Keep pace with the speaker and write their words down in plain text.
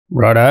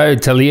Righto,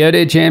 Talio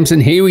there, champs,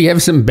 and here we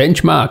have some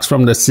benchmarks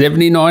from the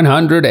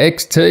 7900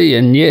 XT,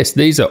 and yes,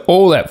 these are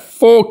all at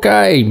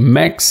 4K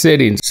max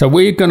settings. So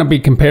we're going to be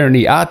comparing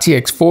the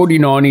RTX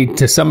 4090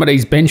 to some of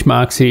these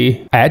benchmarks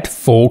here at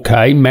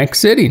 4K max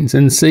settings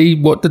and see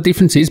what the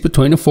difference is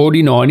between a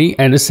 4090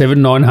 and a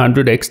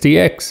 7900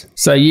 XTX.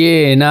 So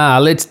yeah,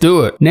 let's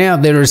do it. Now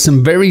there are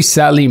some very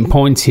salient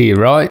points here,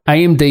 right?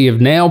 AMD have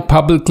now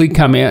publicly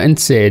come out and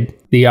said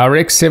the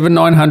RX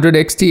 7900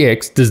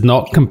 XTX does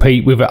not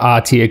compete with a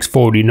RTX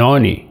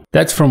 4090.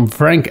 That's from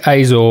Frank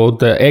Azor,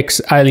 the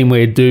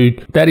ex-Alienware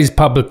dude. That is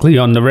publicly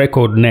on the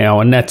record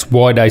now, and that's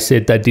why they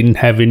said they didn't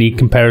have any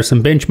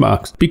comparison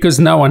benchmarks, because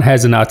no one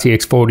has an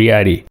RTX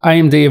 4080.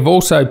 AMD have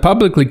also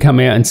publicly come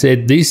out and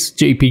said this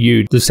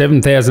GPU, the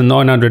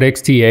 7900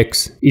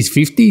 XTX, is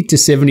 50 to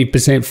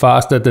 70%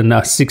 faster than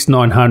the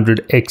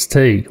 6900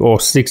 XT, or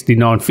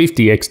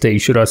 6950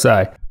 XT should I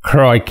say.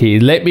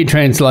 Crikey, let me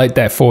translate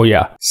that for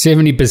you.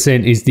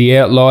 70% is the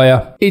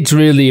outlier. It's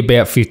really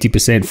about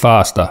 50%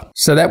 faster.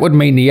 So that would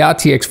mean the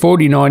RTX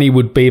 4090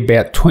 would be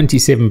about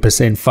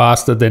 27%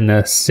 faster than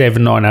the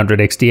 7900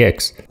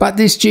 XTX. But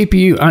this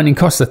GPU only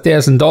costs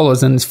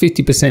 $1,000 and it's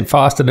 50%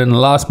 faster than the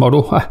last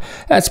model.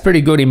 That's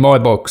pretty good in my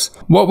box.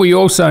 What we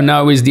also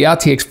know is the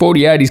RTX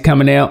 4080 is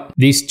coming out.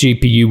 This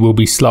GPU will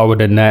be slower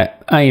than that.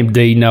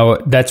 AMD know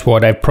it. That's why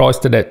they've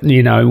priced it at,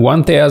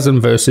 $1,000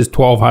 versus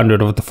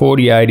 $1,200 of the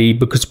 4080,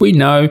 because we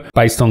know,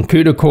 based on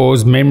CUDA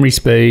cores, memory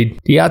speed,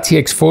 the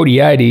RTX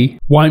 4080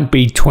 won't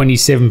be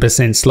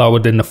 27% slower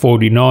than the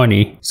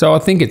 4090. So I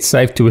think it's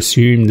safe to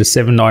assume the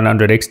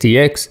 7900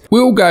 XTX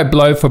will go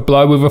blow for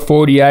blow with a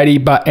 4080,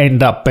 but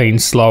end up being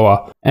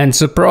slower. And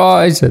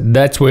surprise,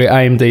 that's where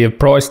AMD have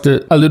priced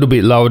it a little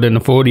bit lower than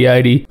the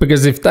 4080,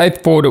 because if they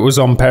thought it was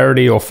on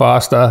parity or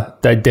faster,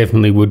 they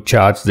definitely would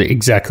charge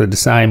exactly the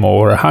same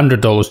or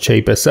 $100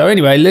 cheaper. So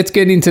anyway, let's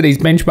get into these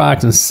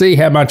benchmarks and see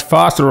how much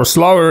faster or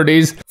slower it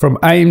is from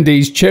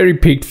AMD's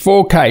cherry-picked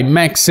 4K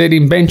max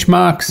setting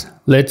benchmarks.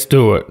 Let's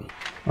do it.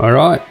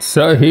 Alright,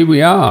 so here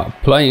we are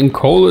playing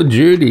Call of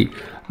Duty.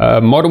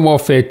 Modern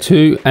Warfare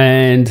 2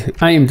 and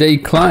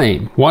AMD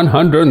claim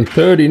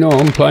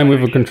 139 playing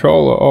with a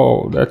controller.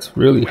 Oh, that's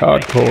really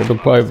hardcore to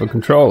play with a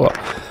controller.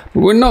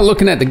 But we're not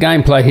looking at the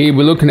gameplay here,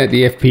 we're looking at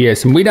the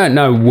FPS, and we don't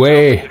know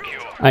where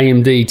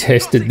AMD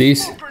tested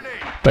this,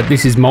 but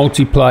this is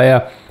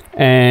multiplayer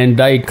and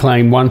they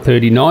claim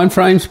 139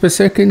 frames per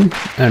second,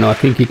 and I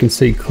think you can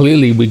see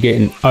clearly we're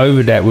getting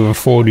over that with a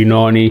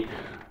 4090.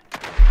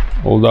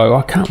 Although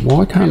why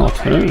can't I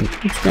turn?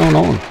 What's going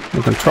on?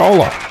 The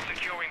controller.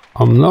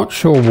 I'm not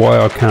sure why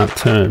I can't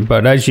turn,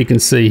 but as you can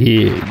see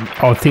here,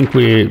 I think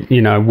we're,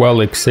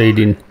 well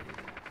exceeding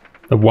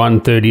the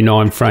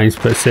 139 frames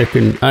per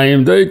second.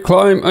 AMD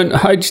claim an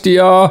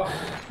HDR.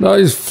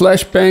 Those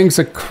flashbangs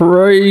are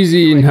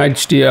crazy in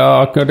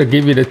HDR. Got to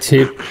give you the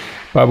tip.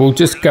 But we'll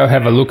just go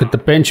have a look at the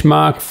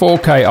benchmark.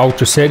 4K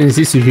Ultra settings.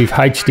 This is with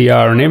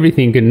HDR and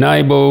everything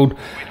enabled.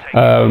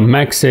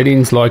 Max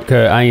settings like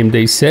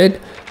AMD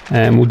said.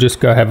 And we'll just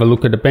go have a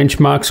look at the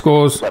benchmark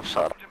scores.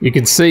 You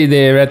can see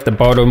there at the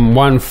bottom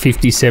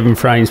 157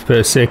 frames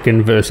per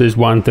second versus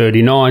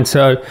 139,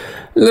 so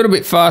a little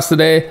bit faster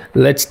there.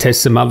 Let's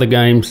test some other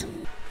games.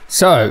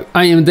 So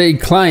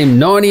AMD claim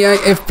 98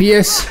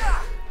 FPS.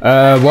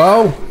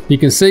 Well, you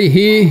can see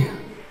here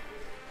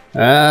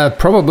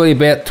probably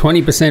about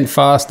 20%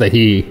 faster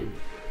here,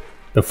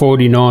 the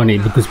 4090,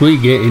 because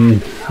we're getting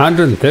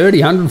 130,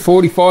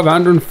 145,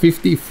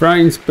 150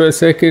 frames per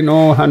second,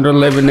 or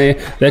 111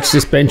 there. Let's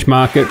just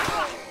benchmark it.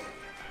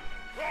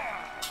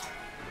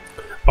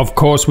 Of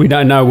course, we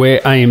don't know where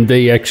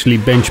AMD actually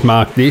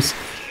benchmarked this,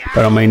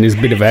 but I mean, there's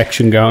a bit of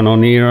action going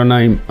on here. I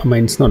mean,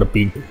 it's not a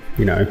big,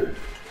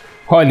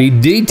 highly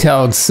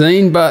detailed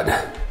scene, but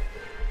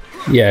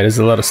yeah, there's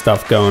a lot of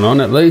stuff going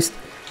on, at least.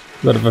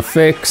 A lot of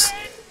effects.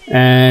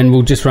 And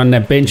we'll just run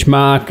that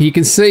benchmark. You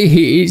can see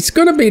here, it's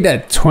going to be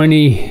that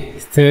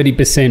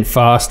 20-30%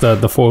 faster,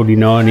 the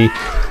 4090.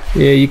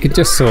 Yeah, you can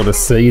just sort of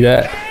see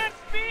that.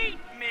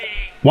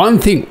 One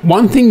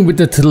thing with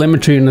the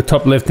telemetry in the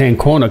top left-hand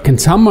corner, can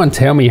someone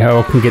tell me how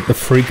I can get the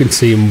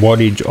frequency and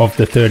wattage of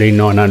the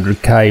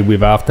 13900K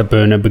with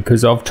Afterburner?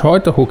 Because I've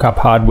tried to hook up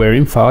hardware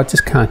info, I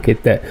just can't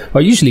get that.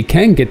 I usually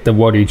can get the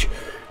wattage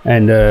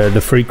and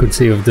the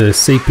frequency of the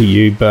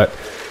CPU,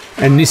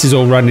 and this is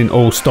all running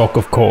all stock,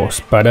 of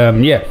course. But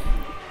yeah,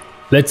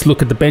 let's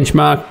look at the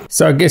benchmark.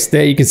 So I guess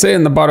there you can see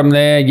on the bottom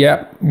there,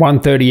 yep,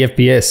 130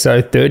 FPS,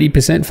 so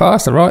 30%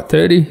 faster, right?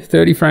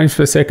 30 frames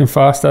per second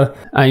faster.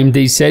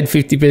 AMD said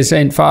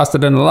 50% faster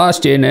than the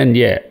last gen, and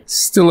yeah,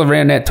 still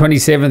around that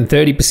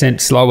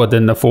 27-30% slower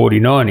than the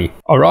 4090.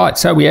 All right,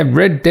 so we have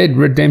Red Dead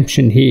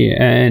Redemption here,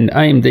 and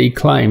AMD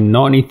claim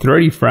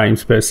 93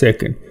 frames per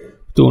second.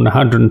 Doing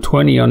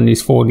 120 on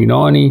this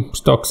 4090,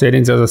 stock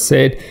settings, as I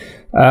said.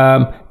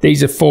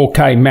 These are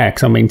 4K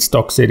max,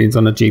 stock settings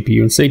on the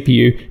GPU and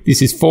CPU.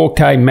 This is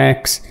 4K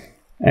max,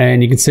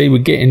 and you can see we're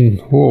getting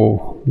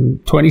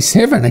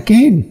 27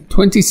 again,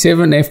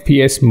 27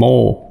 FPS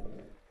more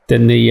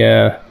than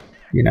the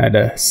you know,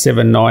 the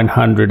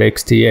 7900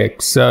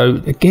 XTX.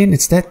 So again,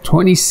 it's that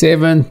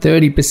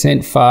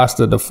 27-30%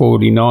 faster, the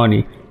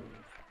 4090.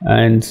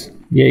 And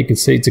yeah, you can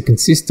see it's a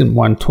consistent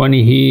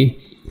 120 here.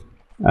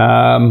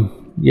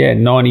 Yeah,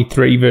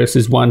 93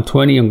 versus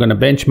 120. I'm going to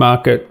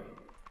benchmark it.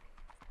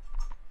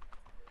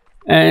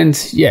 And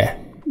yeah,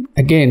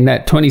 again,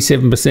 that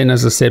 27%,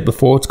 as I said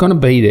before, it's going to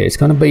be there. It's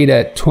going to be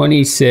that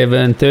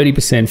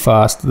 27-30%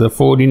 faster, the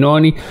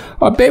 4090.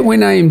 I bet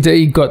when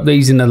AMD got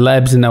these in the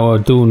labs and they were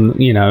doing,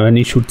 you know,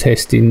 initial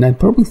testing, they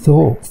probably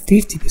thought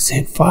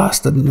 50%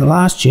 faster than the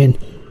last gen.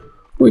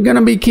 We're going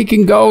to be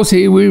kicking goals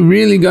here. We're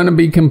really going to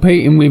be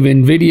competing with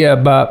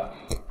NVIDIA, but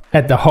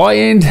at the high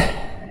end,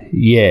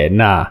 yeah,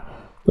 nah.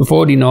 The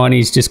 4090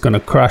 is just going to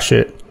crush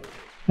it.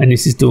 And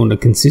this is doing a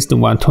consistent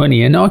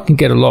 120, and I can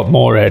get a lot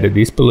more out of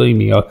this, believe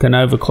me. I can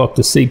overclock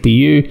the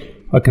CPU,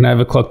 I can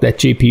overclock that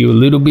GPU a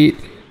little bit,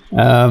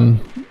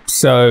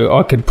 so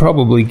I could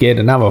probably get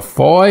another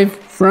 5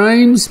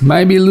 frames,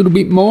 maybe a little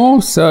bit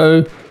more,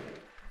 so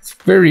it's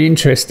very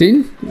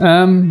interesting.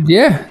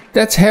 Yeah,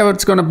 that's how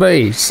it's going to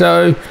be.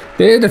 So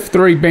they're the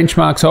 3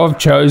 benchmarks I've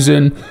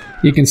chosen.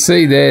 You can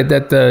see there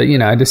that the, you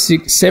know, the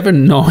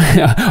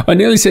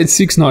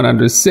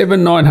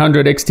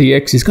 7900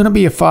 XTX is going to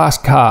be a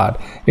fast card.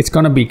 It's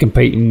going to be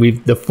competing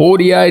with the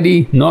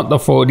 4080, not the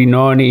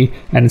 4090,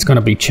 and it's going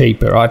to be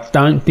cheaper. I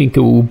don't think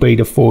it will be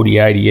the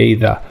 4080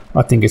 either.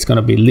 I think it's going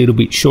to be a little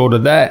bit short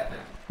of that,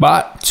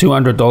 but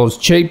 $200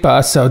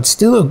 cheaper, so it's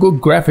still a good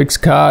graphics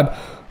card,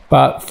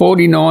 but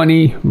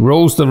 4090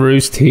 rules the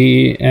roost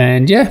here.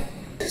 And yeah,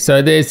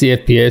 so there's the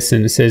FPS,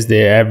 and it says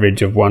their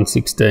average of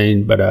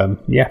 116, but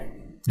yeah,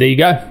 there you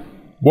go.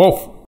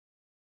 Wolf.